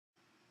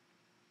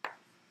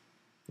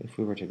if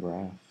we were to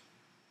graph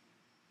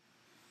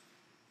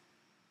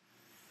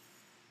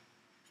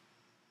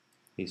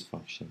these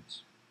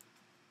functions,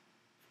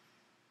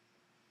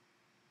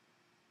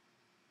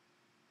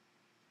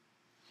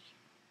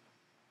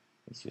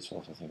 it's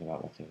useful to think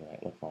about what they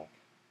might look like.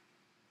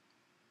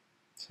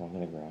 So I'm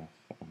going to graph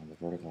on the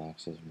vertical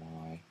axis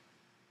y,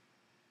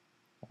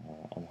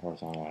 on the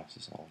horizontal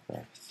axis I'll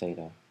graph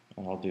theta,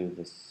 and I'll do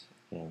this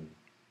in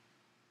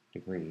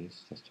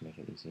degrees just to make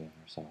it easy on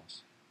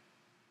ourselves.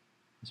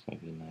 This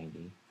might be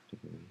 90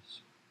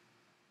 degrees,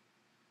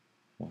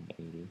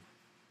 180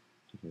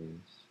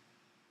 degrees,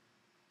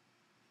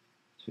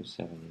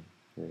 270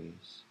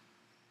 degrees,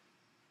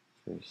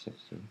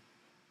 360.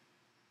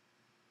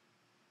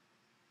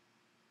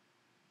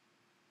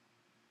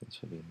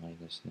 This would be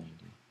minus 90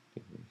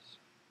 degrees.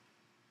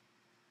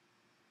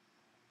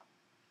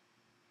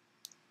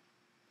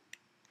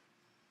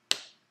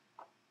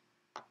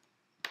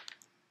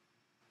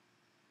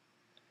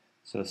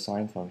 So the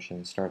sine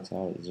function starts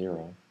out at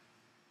 0,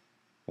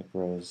 but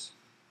grows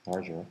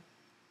larger.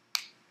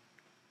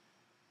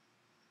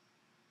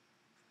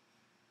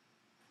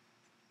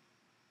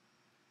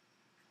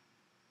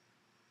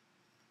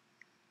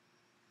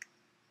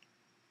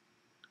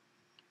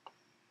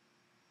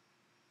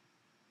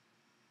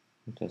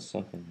 It does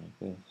something like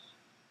this.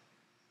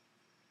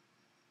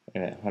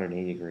 And at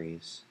 180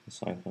 degrees, the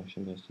sine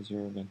function goes to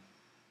 0 again.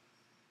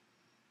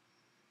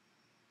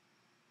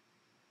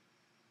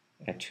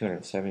 At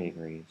 270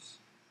 degrees,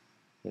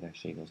 it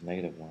actually goes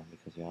negative 1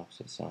 because the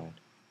opposite side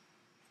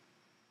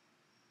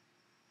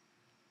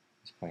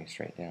is pointing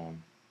straight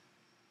down.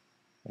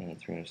 And at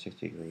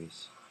 360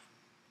 degrees,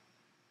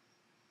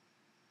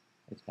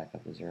 it's back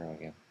up to 0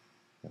 again.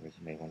 In other words,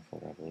 it made one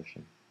full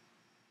revolution.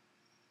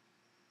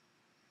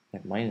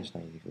 At minus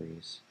 90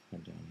 degrees, I'm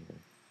down here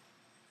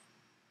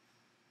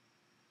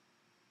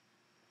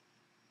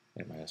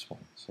at minus 1.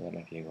 So that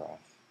might be a graph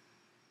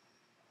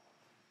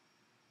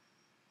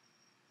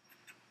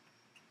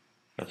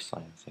of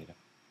sine theta.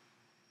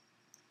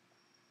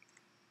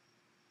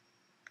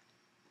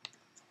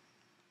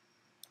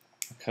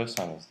 The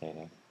cosine of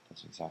theta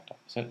does the exact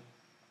opposite.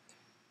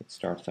 It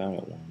starts out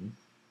at 1.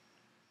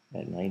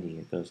 At 90,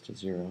 it goes to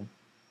 0.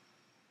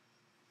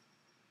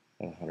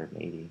 At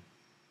 180,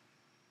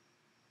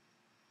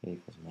 it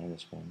equals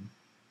minus 1.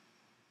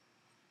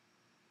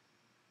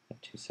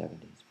 At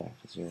 270, it's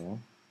back to 0.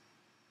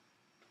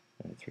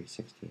 And at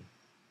 360,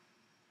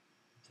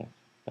 it's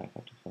back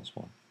up to plus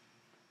 1.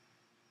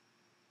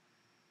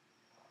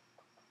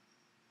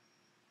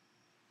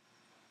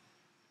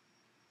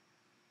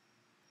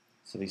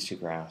 So these two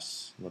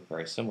graphs look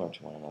very similar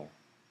to one another.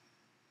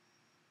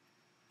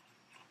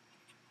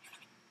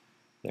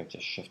 They've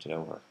just shifted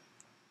over.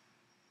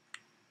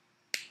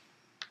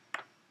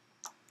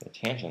 The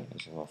tangent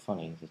is a little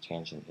funny. The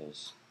tangent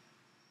is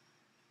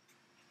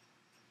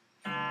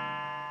the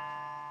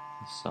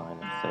sine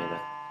of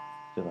theta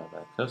divided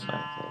by cosine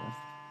of theta.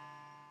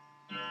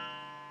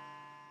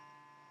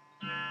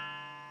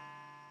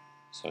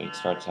 So it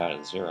starts out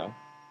at 0.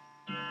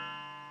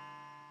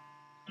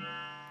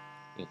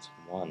 It's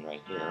 1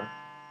 right here.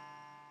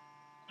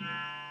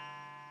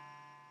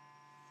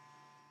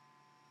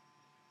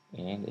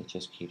 And it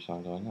just keeps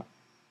on going up.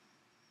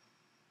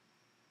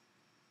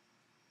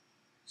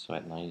 So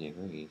at 90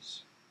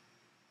 degrees,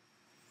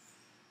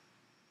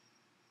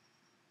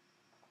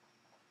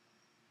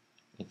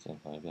 it's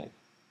infinitely big.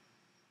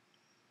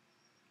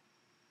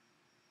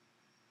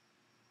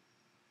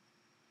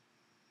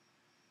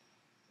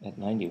 At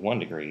 91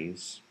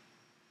 degrees,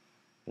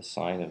 the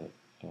sine of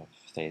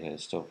theta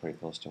is still pretty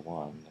close to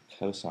 1. The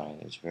cosine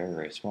is very,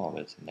 very small,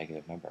 but it's a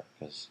negative number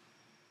because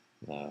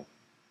I'm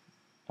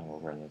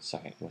over in the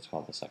second, what's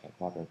called the second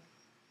quadrant.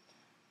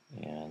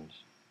 And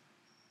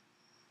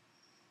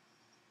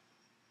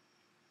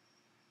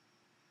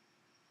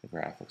the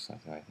graph looks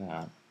something like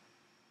that.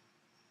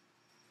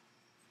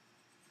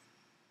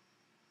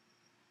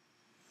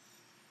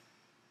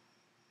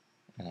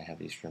 And I have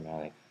these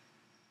dramatic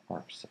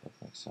arcs that look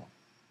like so.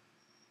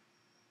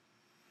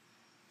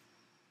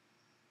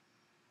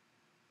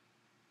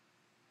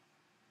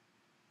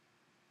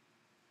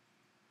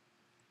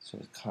 So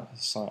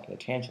the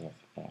tangent of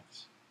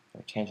x,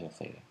 or tangent of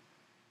theta,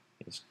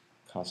 is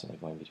constantly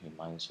going between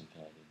minus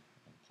infinity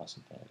and plus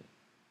infinity.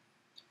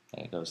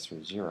 And it goes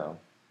through 0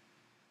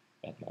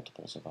 at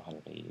multiples of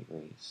 180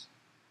 degrees.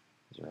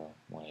 0,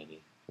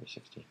 180,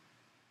 360,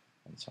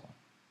 and so on.